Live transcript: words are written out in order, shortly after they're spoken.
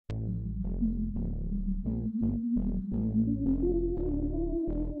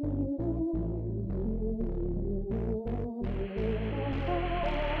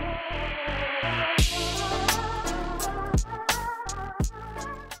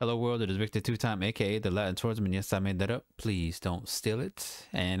Hello world, it is Victor Two-Time, aka the Latin Swordsman. Yes, I made that up. Please don't steal it.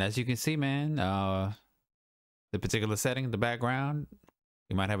 And as you can see, man, the particular setting, the background,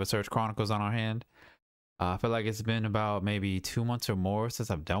 we might have a Search Chronicles on our hand. I feel like it's been about maybe 2 months or more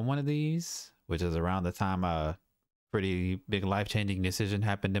since I've done one of these, which is around the time a pretty big life-changing decision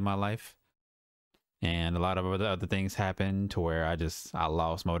happened in my life. And a lot of other things happened to where I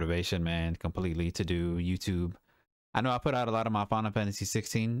lost motivation, man, completely to do YouTube. I know I put out a lot of my Final Fantasy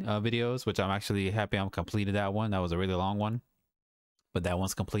 16 videos, which I'm actually happy I'm completed that one. That was a really long one, but that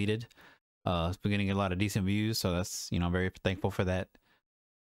one's completed. It's been getting a lot of decent views, so that's, you know, I'm very thankful for that.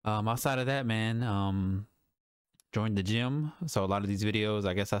 Outside of that, man, joined the gym. So a lot of these videos,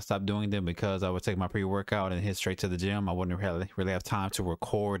 I guess I stopped doing them because I would take my pre-workout and head straight to the gym. I wouldn't really have time to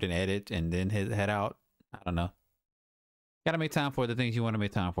record and edit and then head out. I don't know. Gotta make time for the things you want to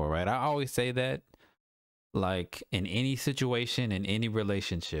make time for, right? I always say that. Like in any situation, in any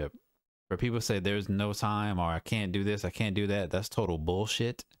relationship, where people say there's no time or I can't do this, I can't do that, that's total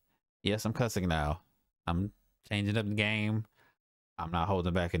bullshit. Yes, I'm cussing now. I'm changing up the game. I'm not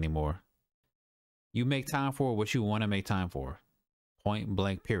holding back anymore. You make time for what you want to make time for. Point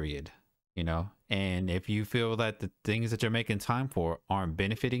blank, period. You know? And if you feel that the things that you're making time for aren't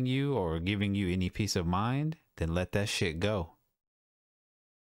benefiting you or giving you any peace of mind, then let that shit go.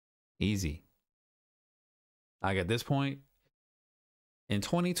 Easy. Like at this point in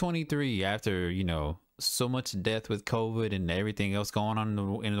 2023, after, you know, so much death with COVID and everything else going on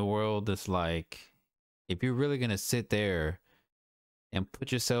in the world, it's like, if you're really going to sit there and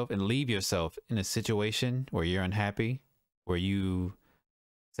put yourself and leave yourself in a situation where you're unhappy, where you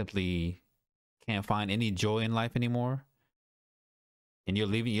simply can't find any joy in life anymore, and you're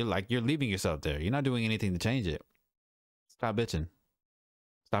leaving yourself there. You're not doing anything to change it. Stop bitching.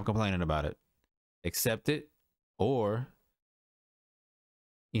 Stop complaining about it. Accept it. Or,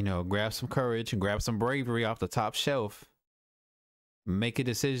 you know, grab some courage and grab some bravery off the top shelf, make a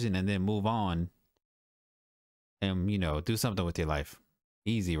decision, and then move on and, you know, do something with your life.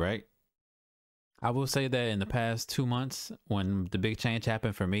 Easy, right? I will say that in the past 2 months, when the big change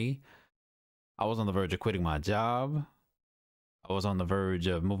happened for me, I was on the verge of quitting my job. I was on the verge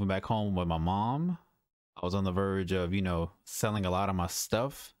of moving back home with my mom. I was on the verge of, you know, selling a lot of my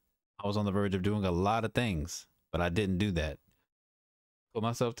stuff. I was on the verge of doing a lot of things. But I didn't do that. Put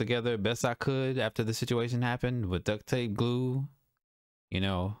myself together best I could after the situation happened with duct tape, glue, you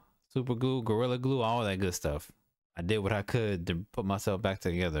know, super glue, gorilla glue, all that good stuff. I did what I could to put myself back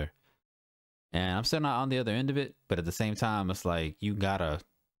together. And I'm still not on the other end of it, but at the same time, it's like you gotta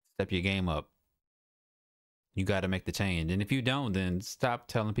step your game up. You gotta make the change. And if you don't, then stop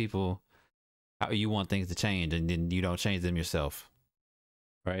telling people how you want things to change and then you don't change them yourself.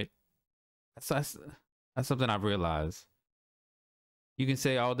 Right? That's something I've realized. You can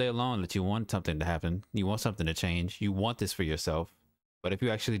say all day long that you want something to happen. You want something to change. You want this for yourself. But if you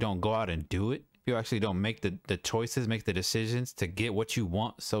actually don't go out and do it, if you actually don't make the choices, make the decisions to get what you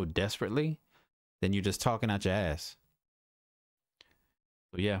want so desperately, then you're just talking out your ass.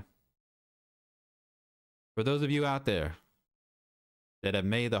 So yeah. For those of you out there that have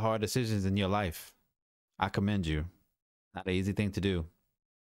made the hard decisions in your life, I commend you. Not an easy thing to do.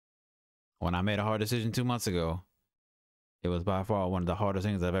 When I made a hard decision 2 months ago, it was by far one of the hardest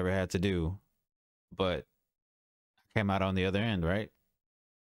things I've ever had to do. But I came out on the other end, right?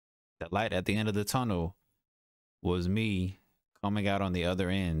 The light at the end of the tunnel was me coming out on the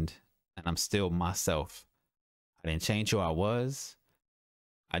other end, and I'm still myself. I didn't change who I was.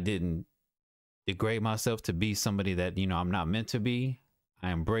 I didn't degrade myself to be somebody that, you know, I'm not meant to be.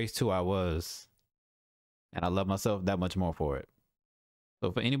 I embraced who I was, and I love myself that much more for it.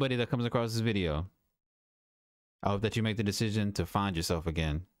 So for anybody that comes across this video, I hope that you make the decision to find yourself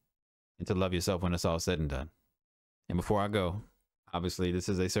again and to love yourself when it's all said and done. And before I go, obviously this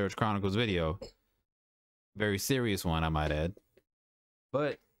is a Search Chronicles video. Very serious one, I might add.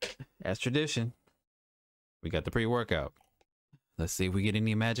 But as tradition, we got the pre-workout. Let's see if we get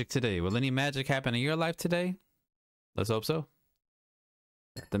any magic today. Will any magic happen in your life today? Let's hope so.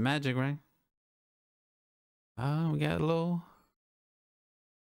 The magic, right? We got a little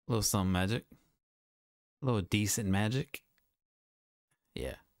something magic. A little decent magic.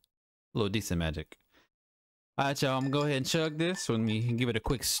 Yeah. A little decent magic. Alright, y'all. I'm gonna go ahead and chug this when we give it a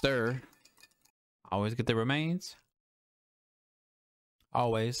quick stir. Always get the remains.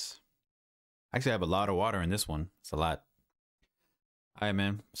 Always. Actually, I have a lot of water in this one. It's a lot. Alright,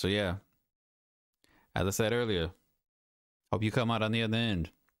 man. So yeah. As I said earlier, hope you come out on the other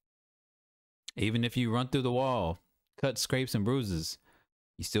end. Even if you run through the wall, cuts, scrapes, and bruises,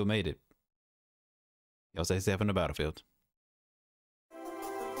 you still made it. Y'all stay safe on the battlefield.